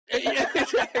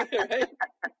Right?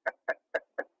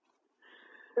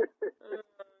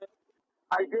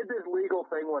 I did this legal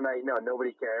thing one night. No,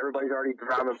 nobody cares. Everybody's already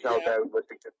drowned themselves out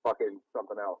listening to fucking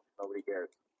something else. Nobody cares.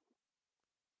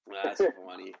 That's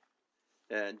funny.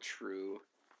 And true.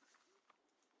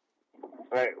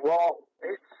 Alright, well,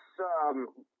 it's,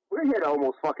 we're hitting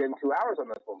almost fucking 2 hours on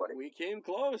this one, buddy. We came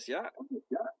close, yeah.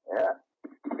 Yeah.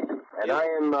 And I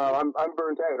am, I'm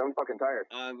burnt out. I'm fucking tired.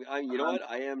 You know what?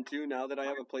 I am too. Now that I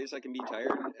have a place I can be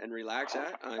tired and relax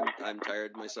at, I'm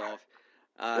tired myself.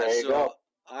 There you go.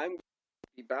 I'm going to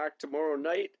be back tomorrow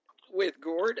night with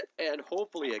Gord and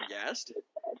hopefully a guest.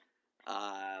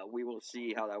 We will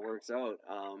see how that works out.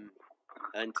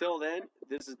 Until then,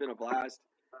 this has been a blast.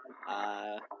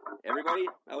 Everybody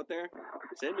out there,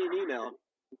 send me an email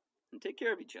and take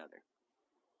care of each other.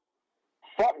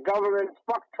 Fuck government,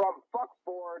 fuck Trump, fuck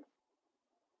Ford,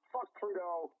 fuck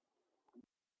Trudeau,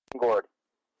 Gord.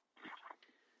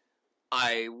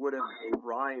 I would have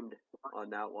rhymed on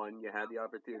that one. You had the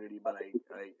opportunity, but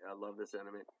I love the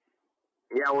sentiment.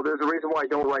 Yeah, well, there's a reason why I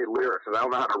don't write lyrics, and I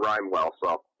don't know how to rhyme well,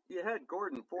 so. You had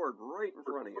Gordon Ford right in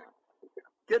front of you.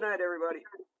 Good night, everybody.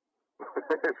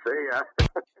 See ya.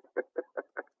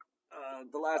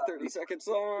 The last 30-second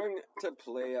song to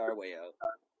play our way out.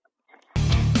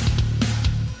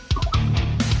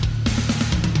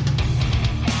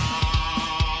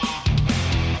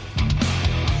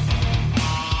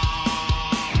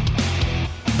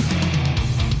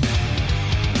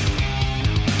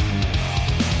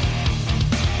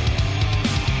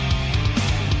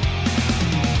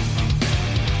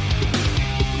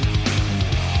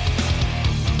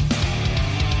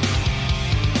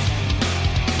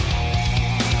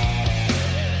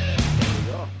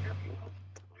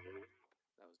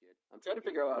 I'm trying to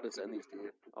figure out how to send these to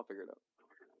you. I'll figure it out.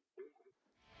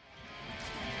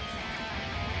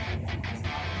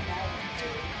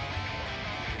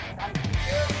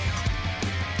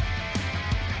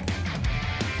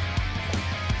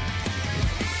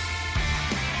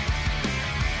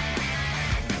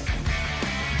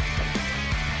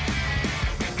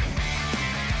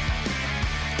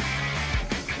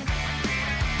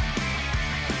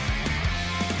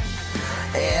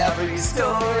 Every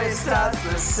story starts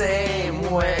the same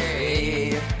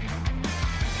way.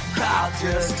 I'll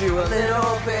just do a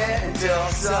little bit until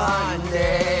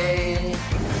Sunday.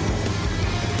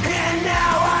 And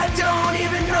now I don't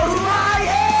even know who I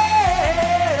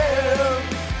am.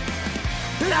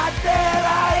 Not that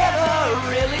I ever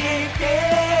really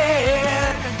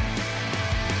did.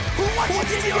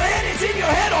 What's in your head is in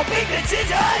your head, all big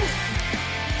decisions.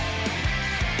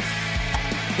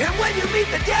 And when you meet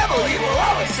the devil, he will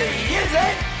always say he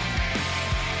isn't.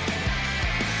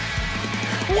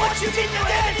 Once it's in your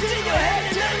head, it's in your head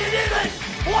until it isn't.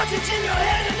 Once it's in your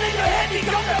head, and then your head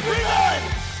becomes a prison.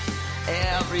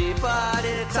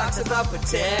 Everybody talks about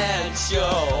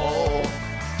potential.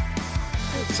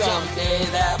 Someday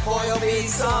that boy will be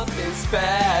something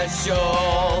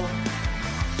special.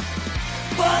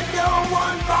 But no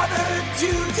one bothered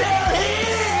to tell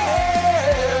him.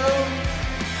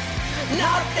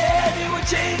 Not that it would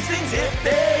change things if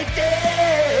they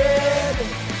did.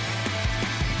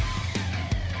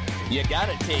 You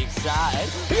gotta take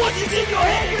sides. Once it's in your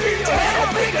head, you're in your head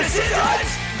on big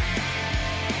decisions.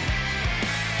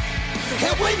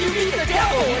 And when you meet the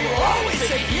devil, he will always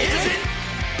say he isn't.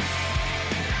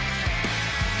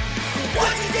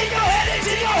 Once it's in your head, it's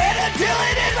in your head until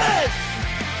it isn't.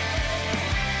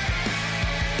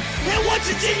 And once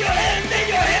it's in your head, then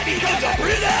your head becomes a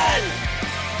prison.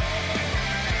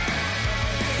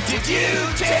 Did you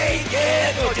take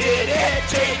it or did it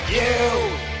take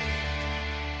you?